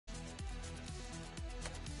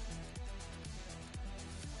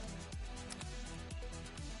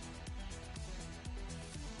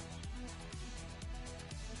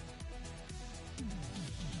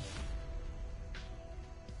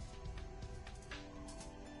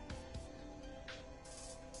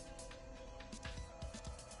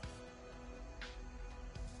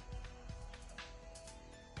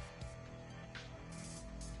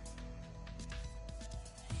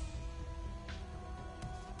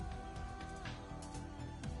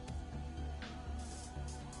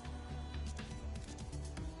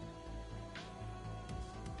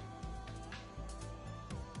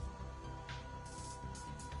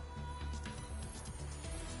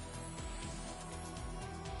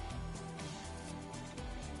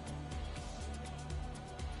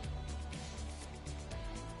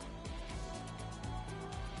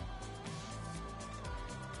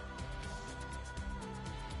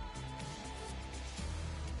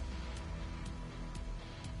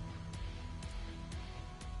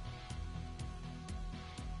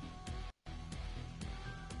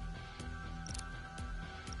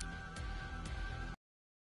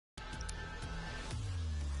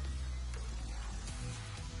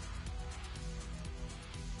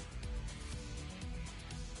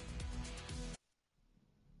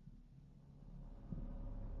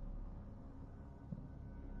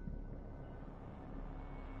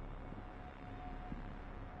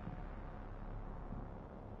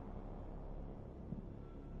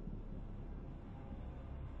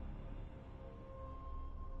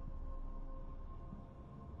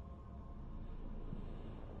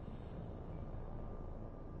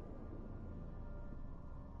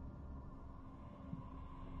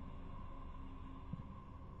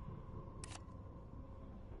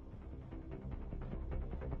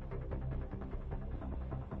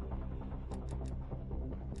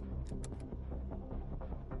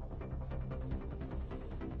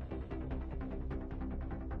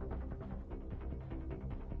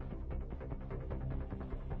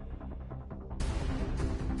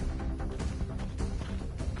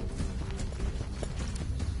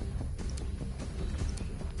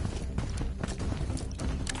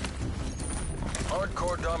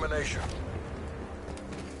your domination.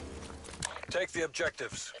 Take the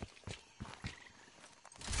objectives.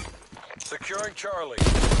 Securing Charlie.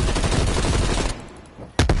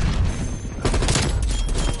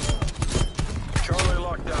 Charlie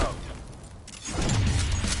locked down.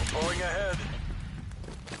 Pulling ahead.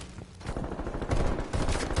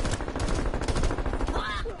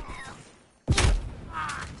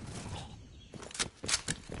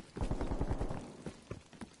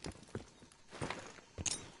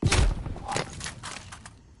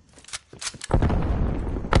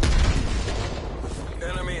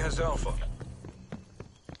 Enemy has Alpha.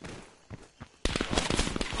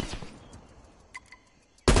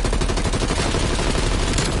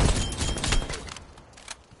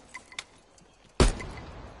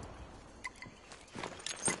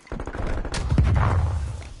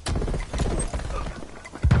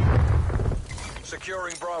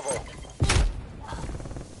 Securing Bravo.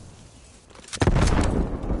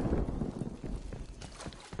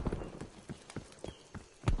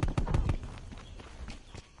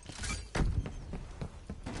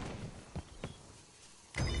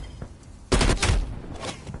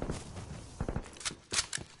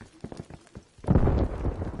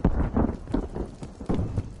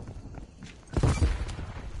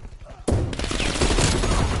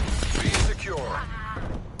 Be secure.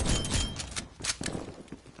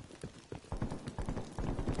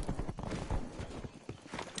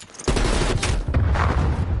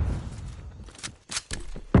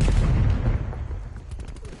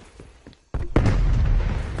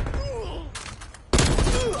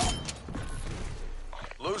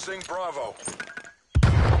 Losing Bravo.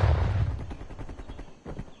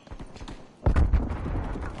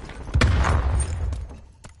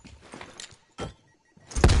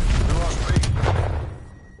 We lost B.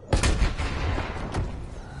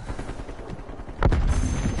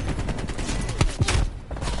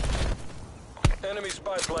 Enemy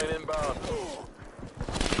spy plane inbound.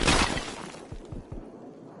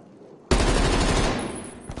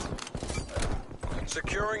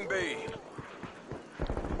 Securing B.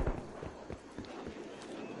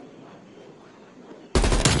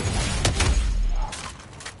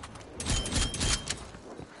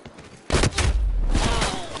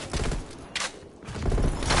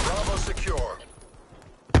 Bravo secure.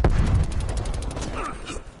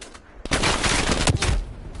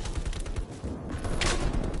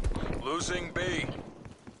 Losing B.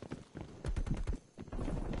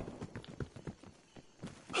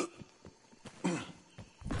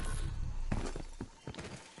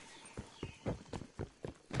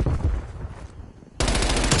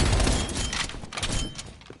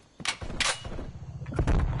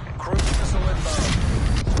 Cruise missile inbound.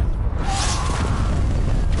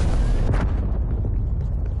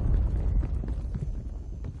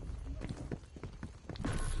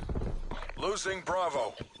 Losing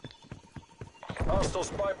Bravo. Hostile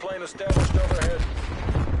spy plane established overhead.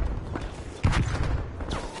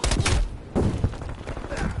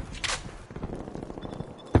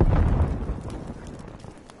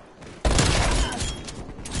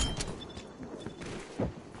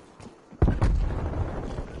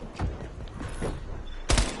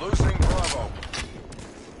 Losing Bravo.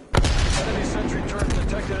 Enemy sentry turret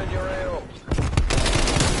detected in your AO.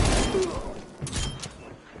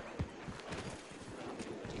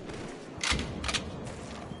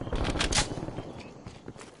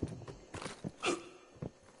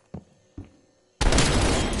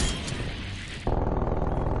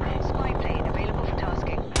 Spy plane available for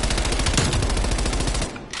tasking.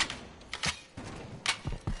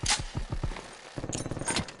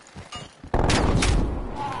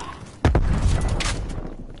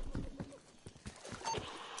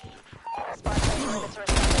 Spy plane units are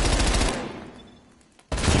established.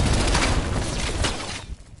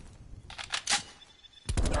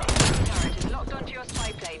 Turret is locked onto your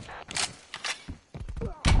spy plane.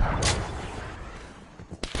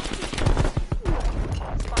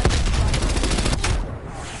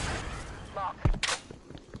 Mark.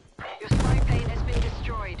 Your spy plane has been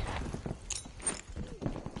destroyed.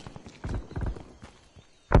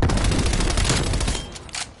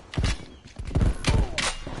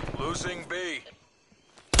 Losing B.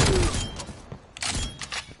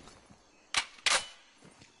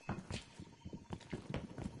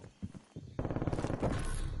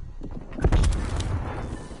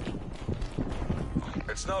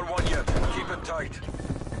 It's not won yet. Keep it tight.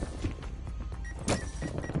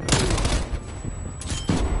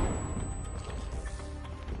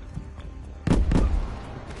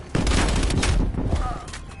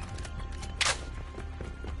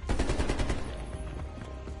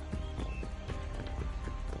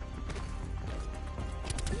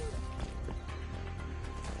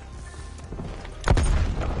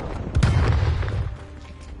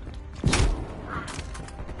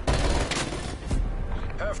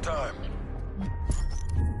 of time.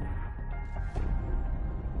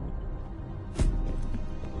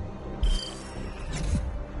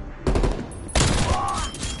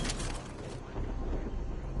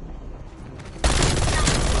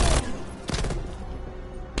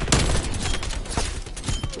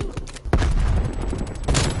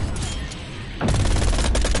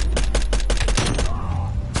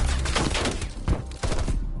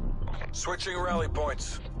 Switching rally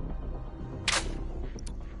points.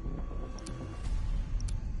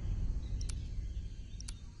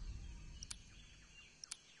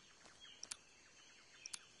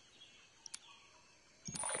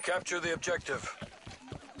 Capture the objective.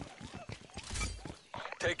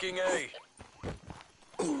 Taking A.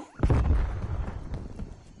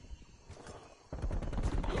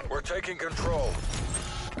 We're taking control.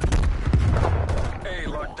 A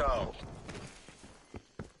locked down.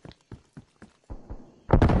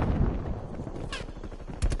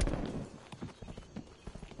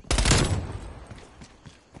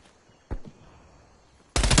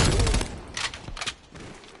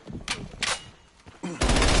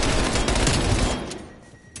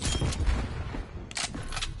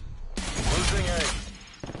 Losing A.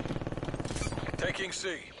 Taking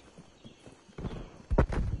C.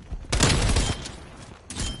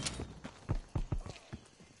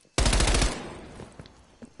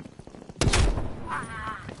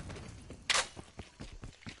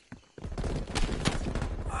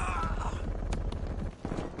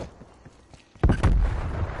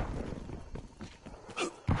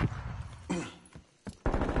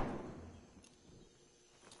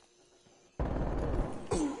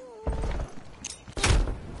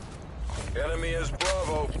 Enemy is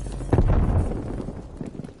Bravo.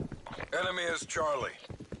 Enemy is Charlie.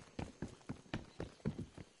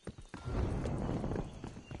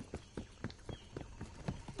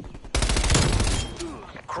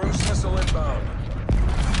 Cruise missile inbound.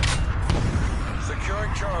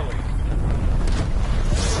 Securing Charlie.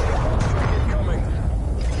 Strike incoming.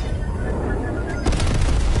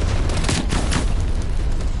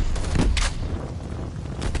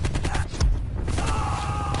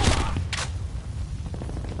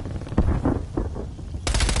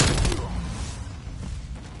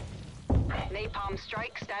 Napalm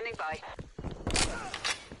strike standing by.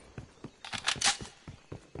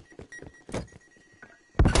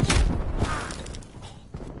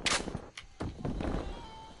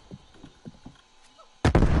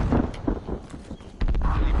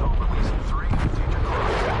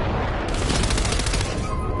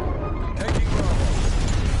 Taking Bravo.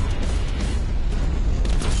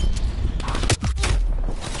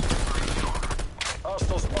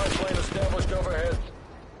 Hostile spy plane established overhead.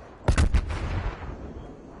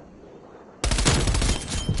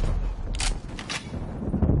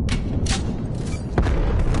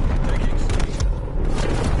 Taking C.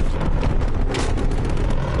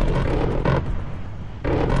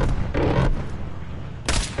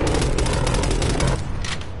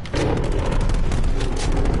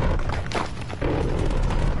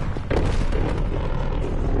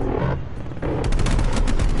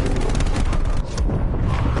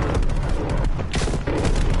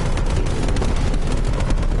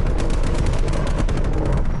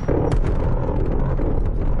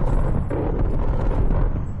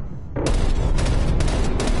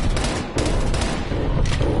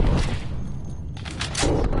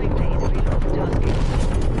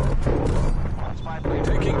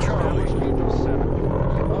 Taking Charlie.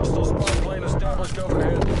 Hostile spy plane established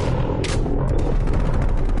overhead.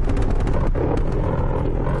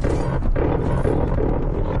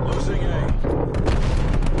 Losing A.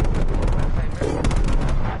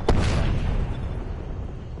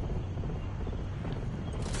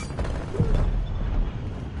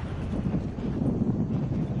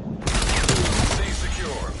 C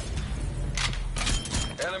secure.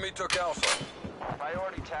 Enemy took Alpha.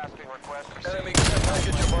 Priority tasking request. Enemy care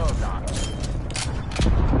package above.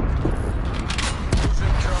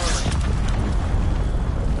 Losing Charlie.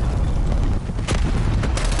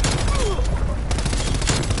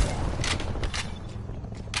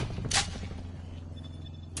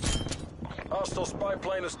 Hostile spy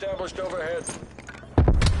plane established overhead.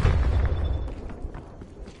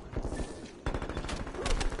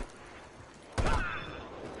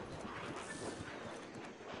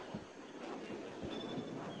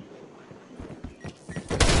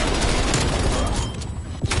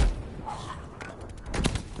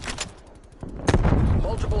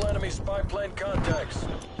 Multiple enemy spy plane contacts.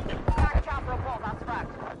 Attack chopper report, that's fact.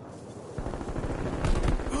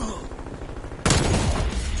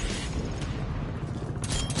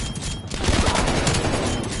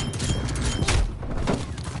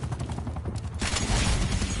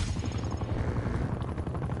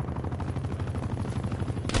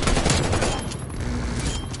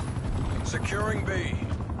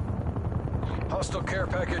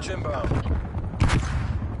 package inbound.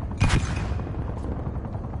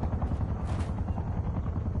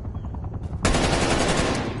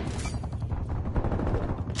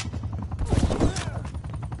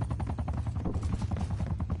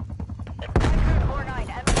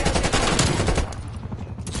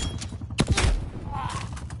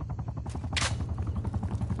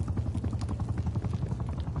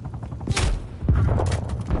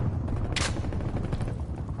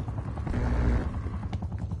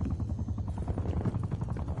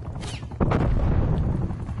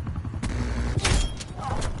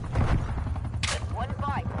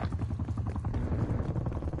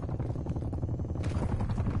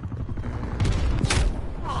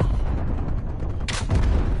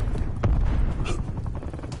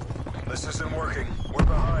 This isn't working. We're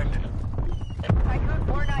behind. Tycoon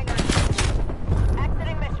 49er.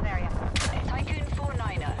 Exiting mission area. Tycoon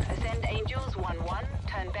 49er. Ascend Angels 11.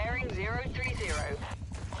 Turn bearing 030.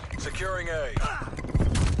 Securing A.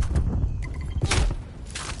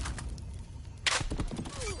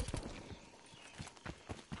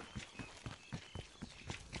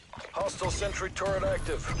 Hostile sentry turret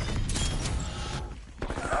active.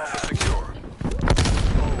 Alpha secure.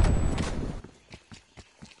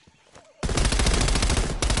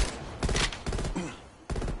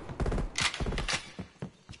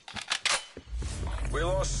 We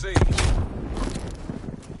lost C.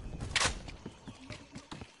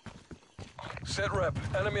 Set rep.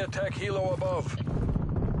 Enemy attack helo above.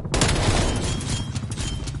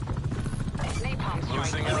 Napalm strike.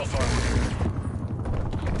 Losing Alpha.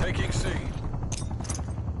 Taking C.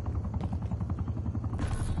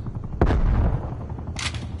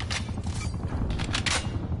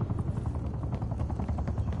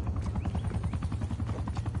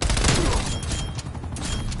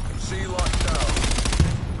 C locked down.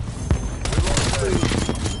 We lost A.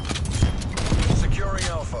 Securing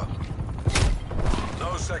Alpha.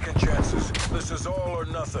 No second chances. This is all or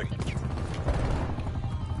nothing.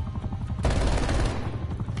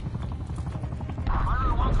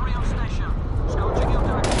 Final 1-3 on station. Scouting your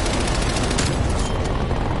direction.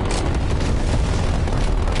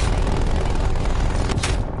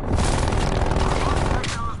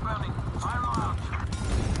 Sector is burning. Fire out.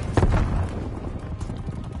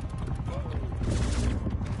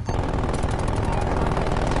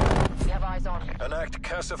 We have eyes on. Enact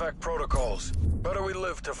Casevac protocols. Better we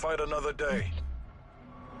live to fight another day.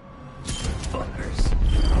 Fuckers.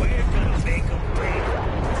 We're gonna make them pay.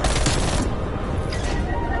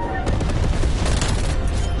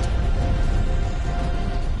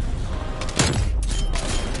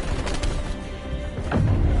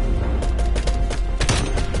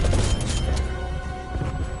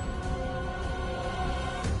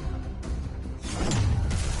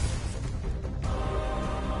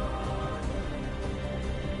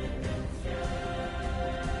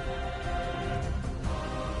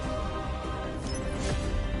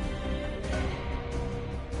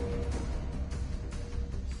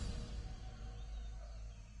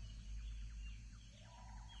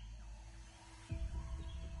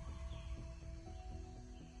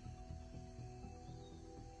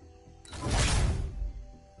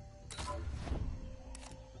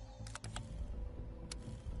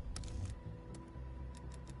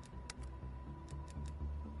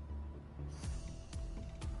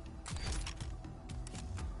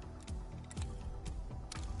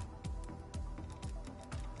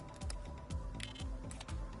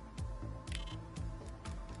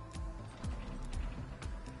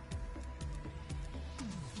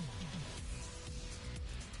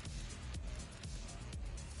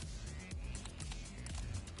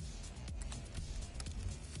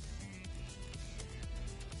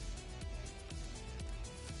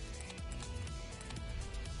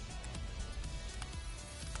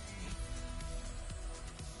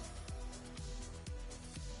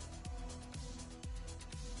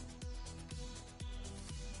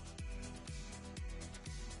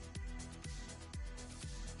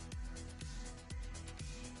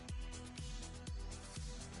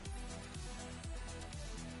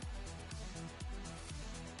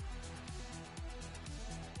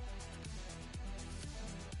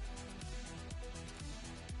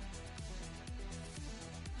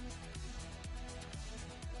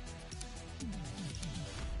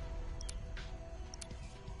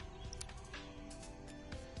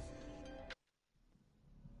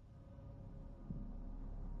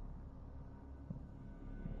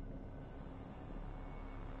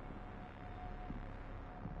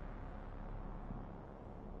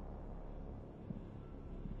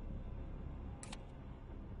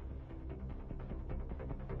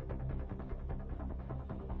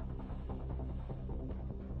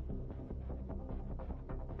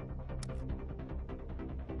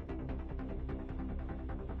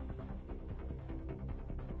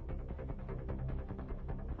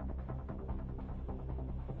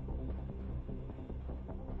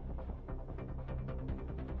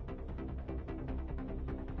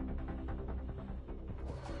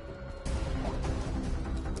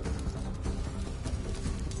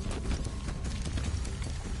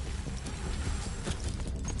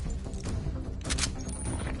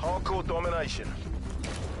 Secure domination.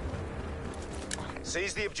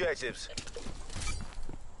 Seize the objectives.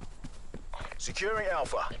 Securing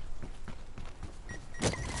Alpha.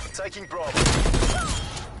 Taking Bravo.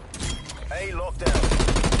 A locked down.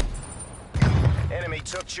 Enemy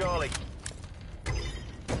took Charlie.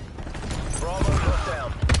 Bravo locked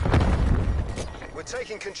down. We're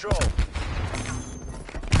taking control.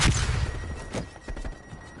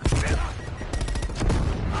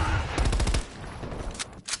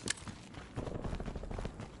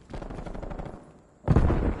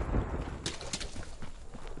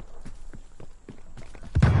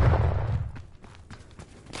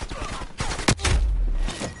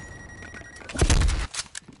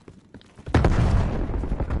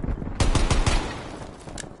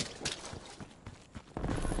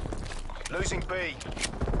 Losing B.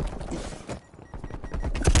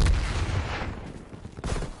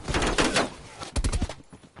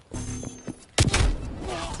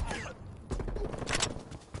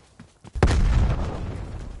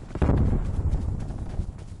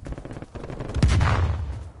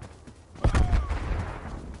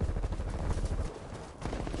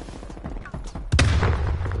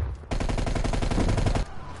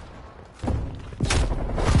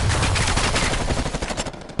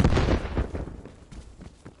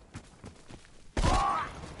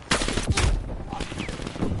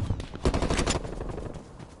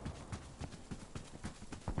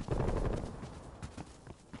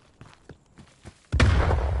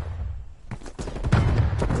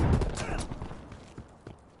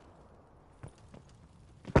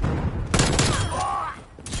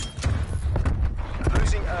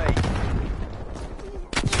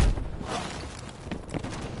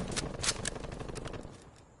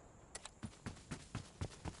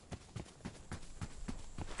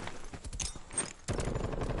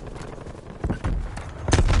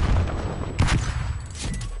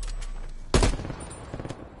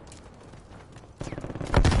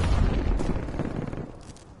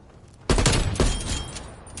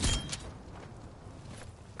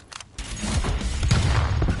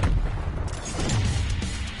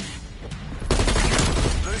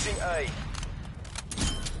 A.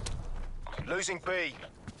 Losing B.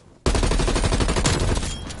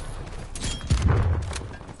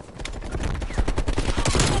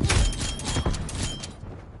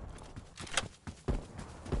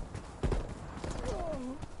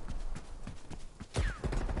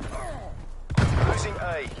 Losing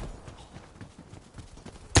A.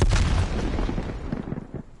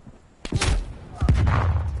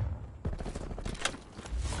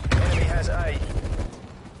 Enemy has A.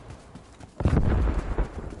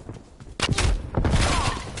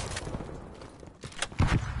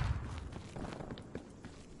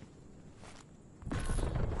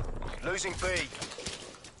 Losing B.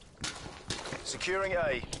 Securing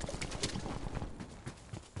A.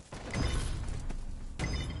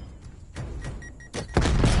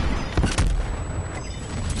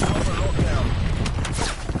 Alpha lockdown.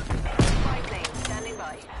 Spy plane standing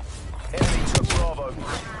by. Enemy took Bravo.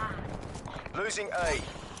 Losing A.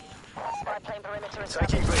 Spy plane perimeter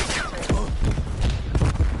Taking B.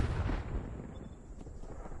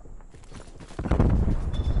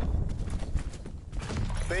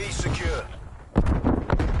 B secure.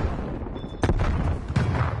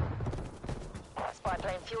 Spy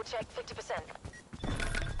plane fuel check 50%.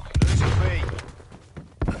 Losing B.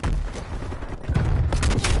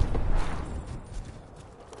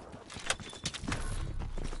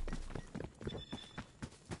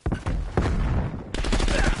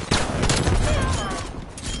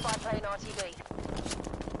 Spy plane RTB.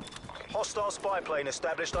 Hostile spy plane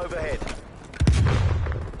established overhead.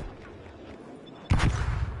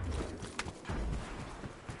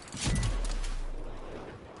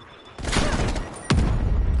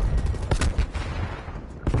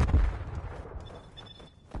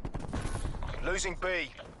 Losing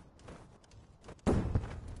B.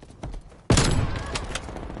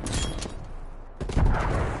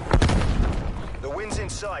 The wind's in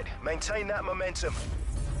sight. Maintain that momentum.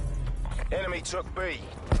 Enemy took B.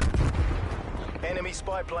 Enemy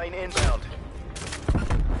spy plane inbound.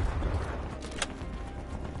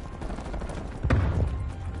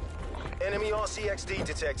 Enemy RCXD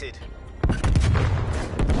detected.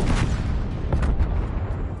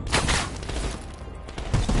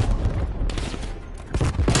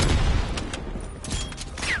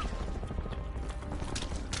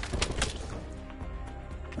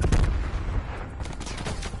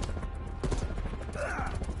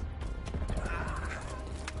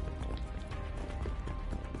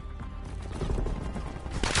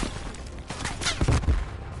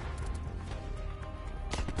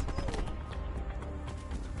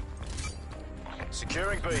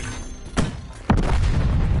 Securing B.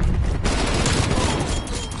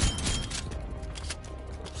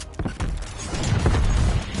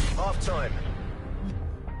 Half time.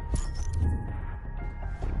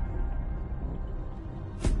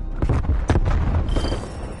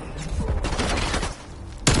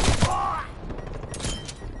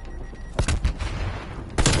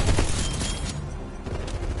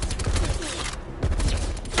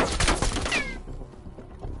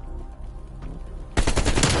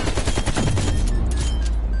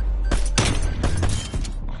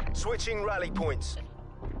 Switching rally points.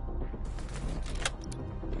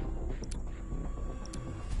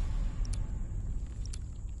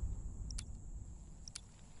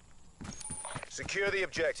 Secure the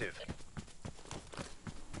objective.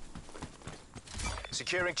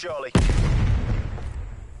 Securing Charlie.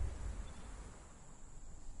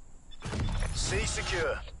 C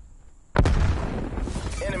secure.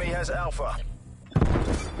 Enemy has Alpha.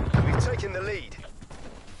 We've taken the lead.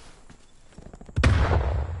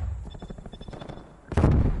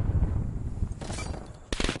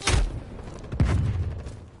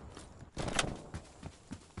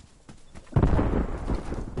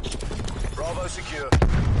 Bravo secure.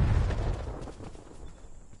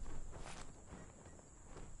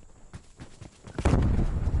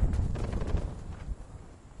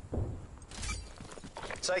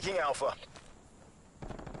 Taking Alpha.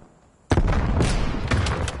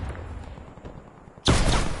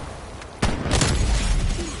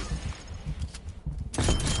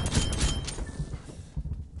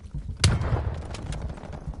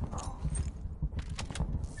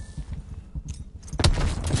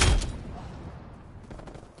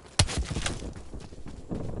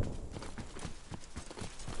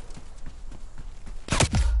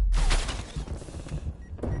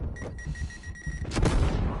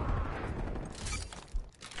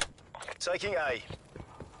 Taking A.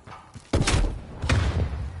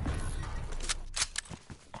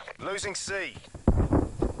 Losing C.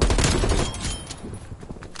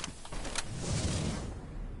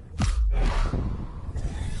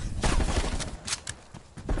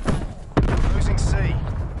 Losing C.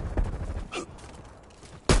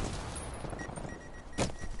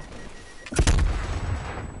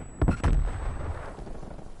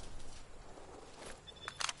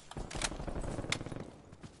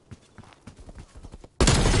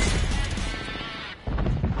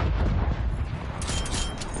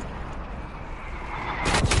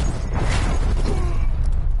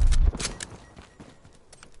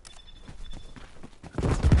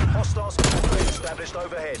 Hostile squad grid established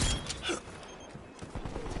overhead.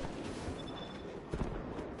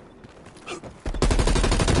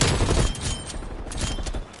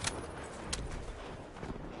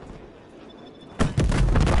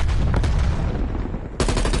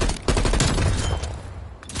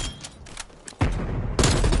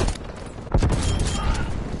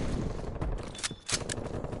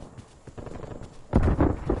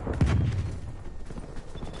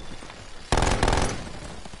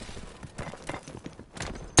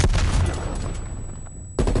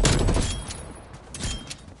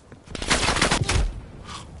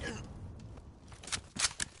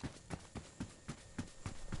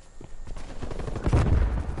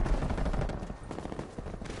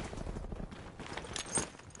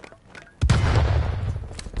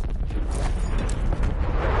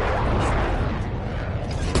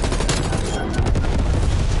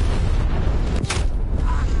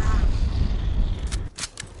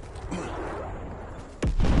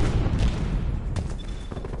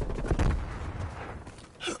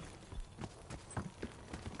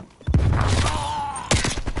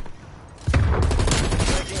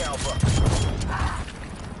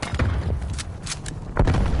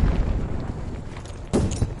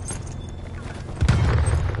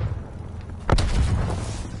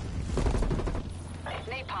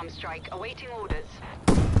 Strike awaiting orders.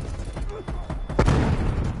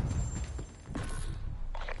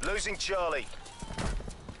 Losing Charlie.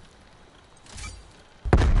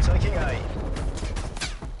 Taking A.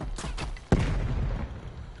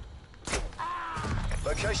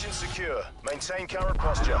 Location secure. Maintain current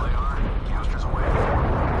posture. Canisters away.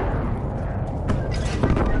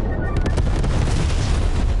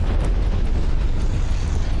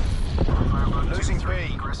 Losing B.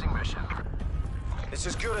 Progressing mission. It's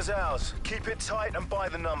as good as ours. Keep it tight and by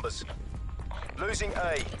the numbers. Losing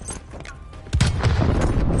A.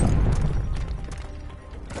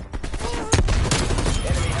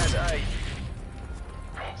 Enemy has A.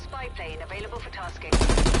 Spy plane available for tasking.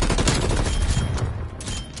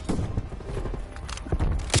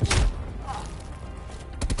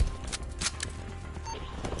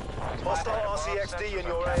 Hostile RCXD in your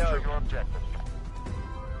your objective.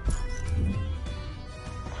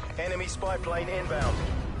 Enemy spy plane inbound.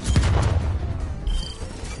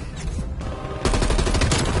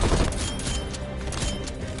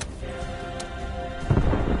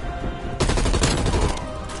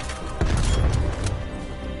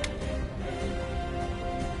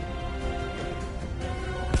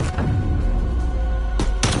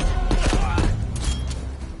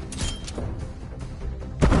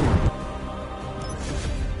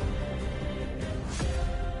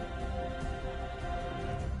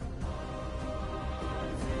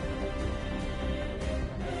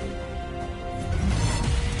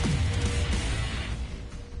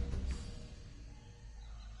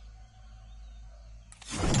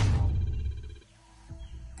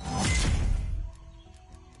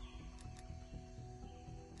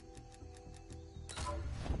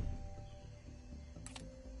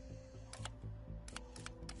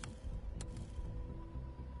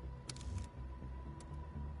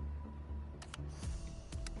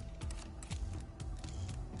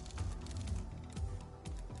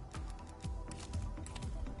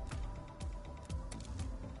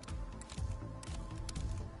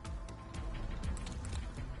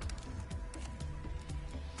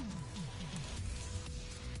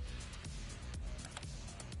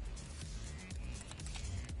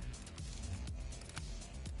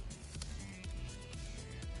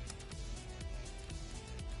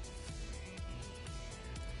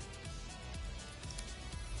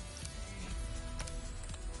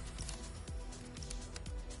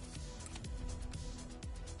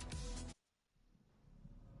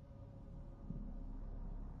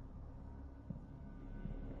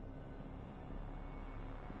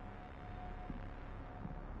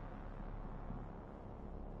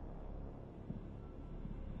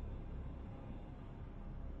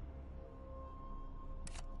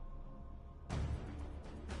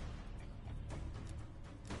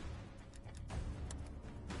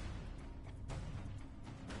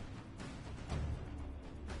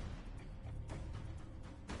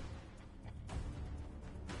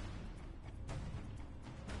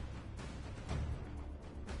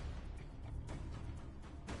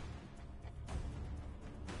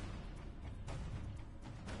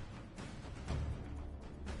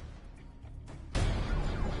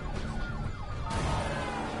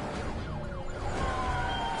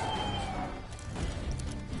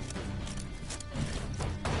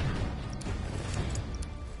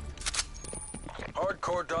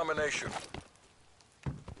 Hardcore domination.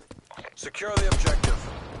 Secure the objective.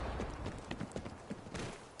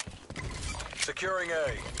 Securing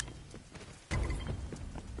A.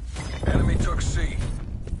 Enemy took C.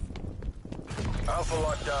 Alpha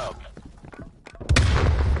locked down.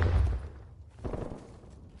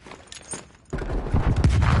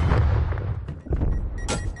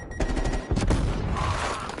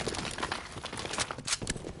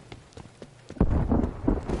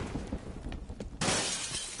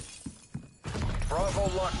 Bravo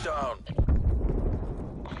locked down.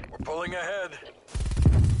 We're pulling ahead.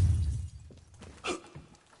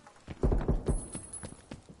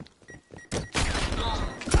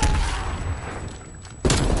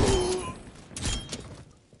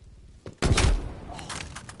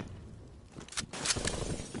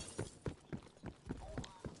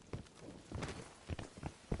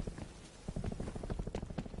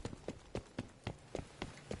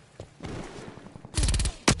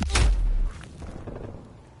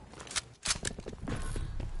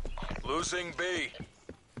 Losing B.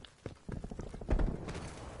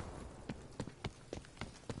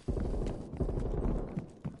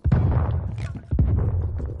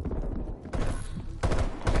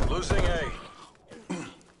 Losing A.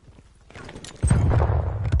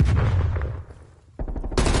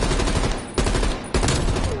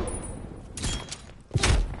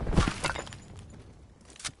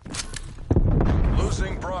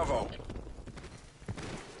 Losing Bravo.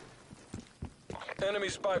 Enemy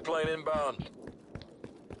spy plane inbound.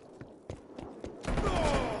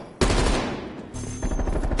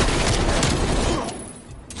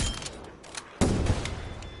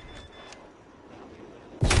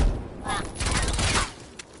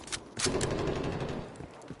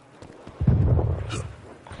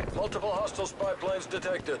 Multiple hostile spy planes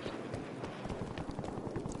detected.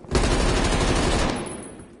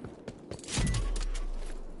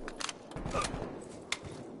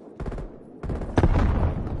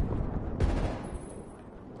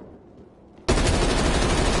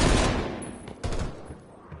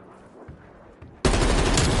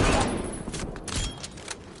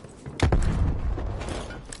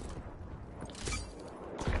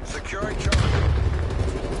 Securing Charlie.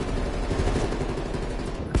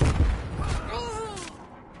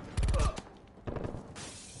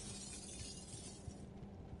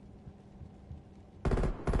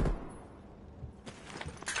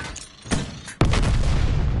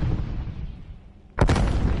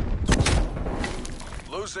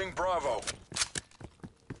 Losing Bravo.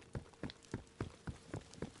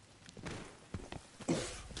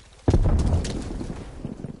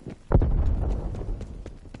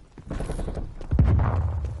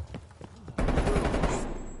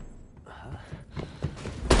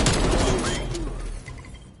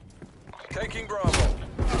 Taking Bravo.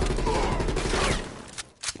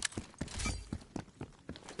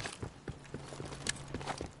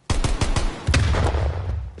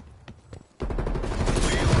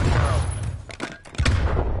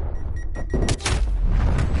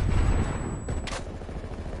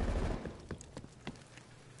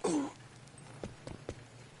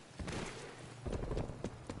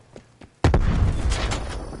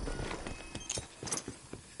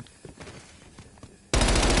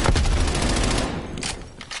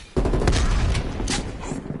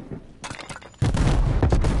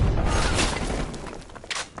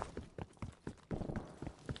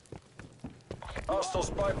 Hostile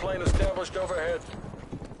spy plane established overhead.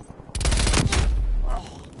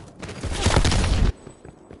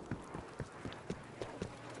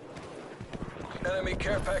 Enemy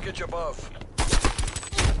care package above.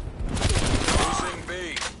 Losing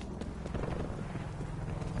B.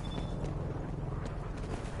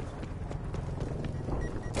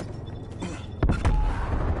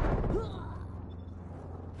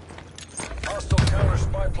 Hostile counter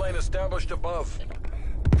spy plane established above.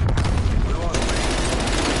 We lost B.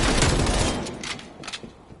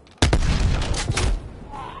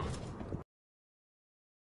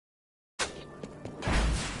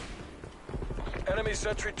 Enemy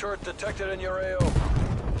sentry turret detected in your AO.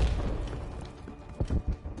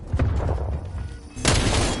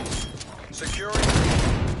 Securing.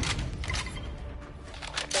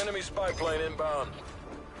 Enemy spy plane inbound.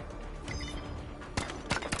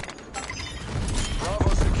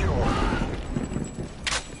 Bravo secure.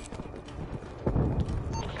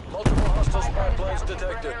 Multiple hostile spy planes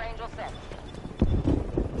detected. Angel set.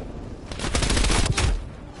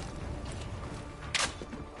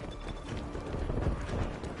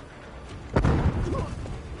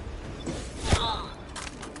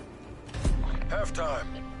 Halftime.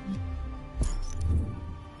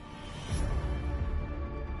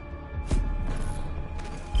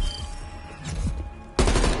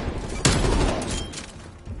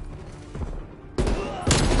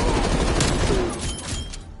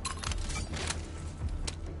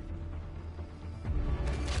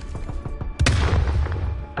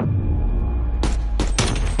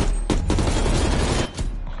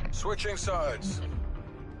 Switching sides.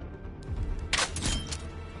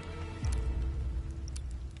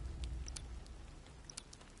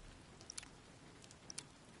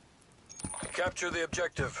 Capture the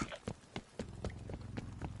objective.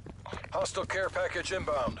 Hostile care package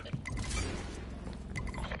inbound.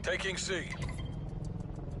 Taking C.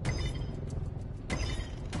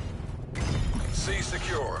 C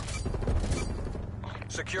secure.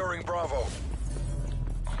 Securing Bravo.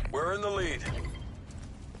 We're in the lead.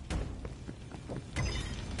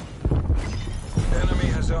 Enemy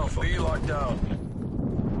has Alpha. B locked down.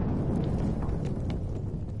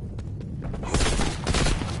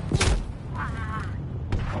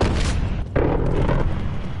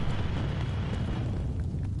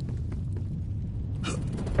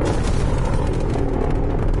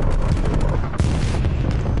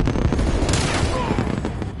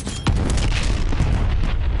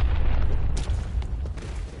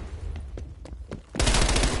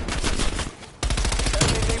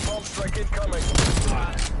 Strike incoming.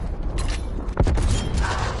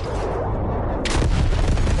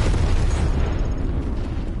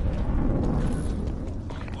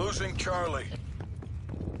 Losing Charlie.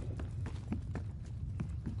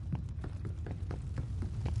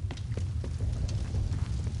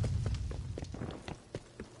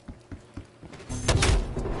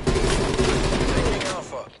 Taking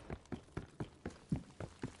Alpha.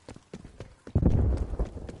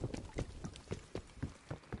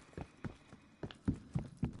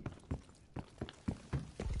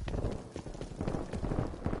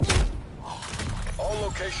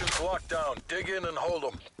 Locations locked down. Dig in and hold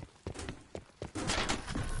them.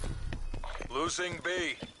 Losing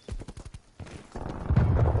B.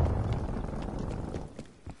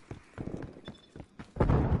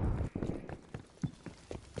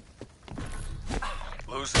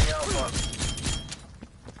 Losing Alpha.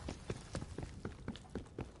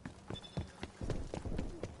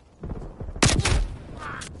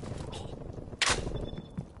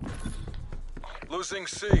 Losing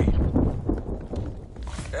C.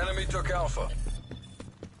 Enemy took Alpha.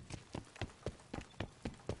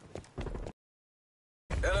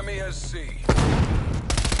 Enemy has C.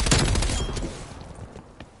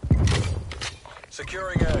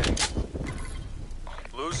 Securing A.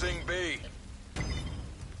 Losing B.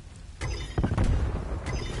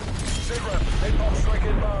 SIGREP, napalm strike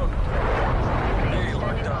inbound. A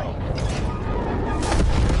locked down.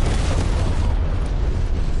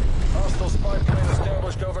 Hostile spy plane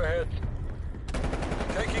established overhead.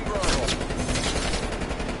 Taking Bravo.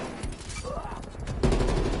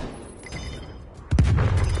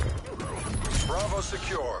 Bravo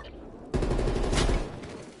secure.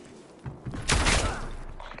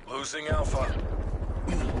 Losing Alpha.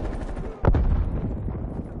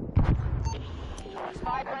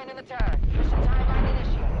 Spy plane in the turret. Mission timeline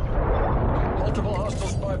initiated. Multiple hostile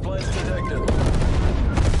spy planes detected.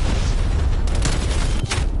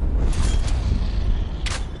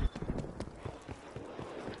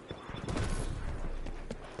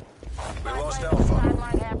 We lost Alpha.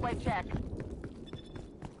 Timeline halfway check.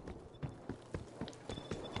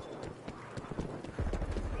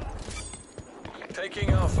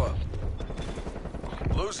 Taking Alpha.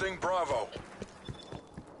 Losing Bravo.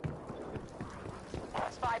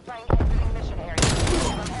 Spy plane exiting mission area.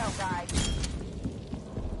 From hell, guys.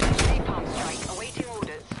 Napalm strike awaiting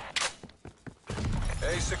orders.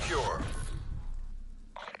 A secure.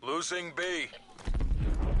 Losing B.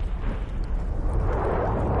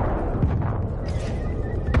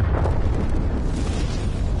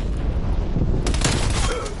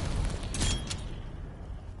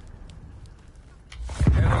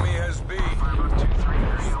 Enemy has B.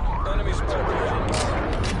 Enemy spy plane.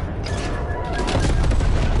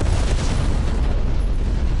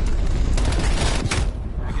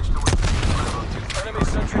 Enemy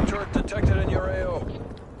sentry turret detected in your AO.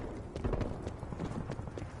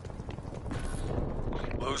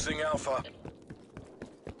 Losing Alpha.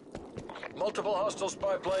 Multiple hostile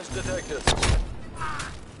spy planes detected.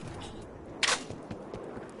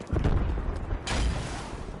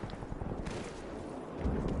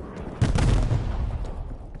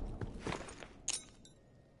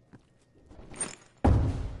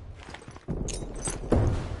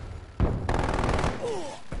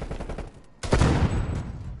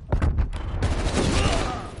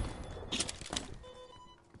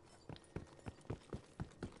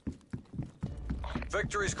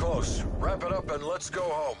 Victory's close. Wrap it up and let's go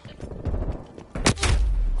home.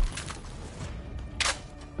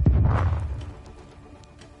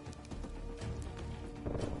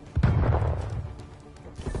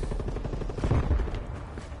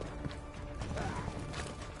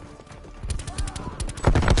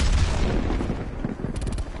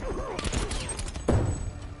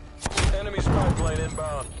 Enemy spy plane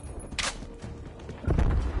inbound.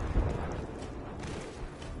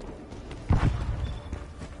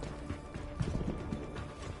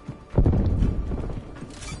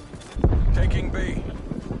 Taking B.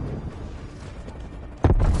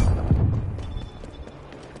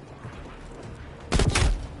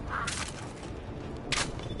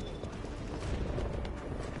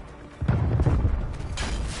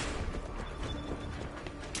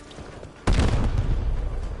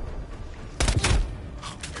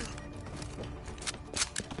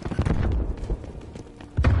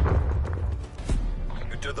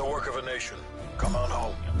 You did the work of a nation. Come on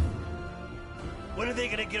home. When are they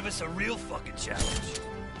gonna give us a real fucking challenge?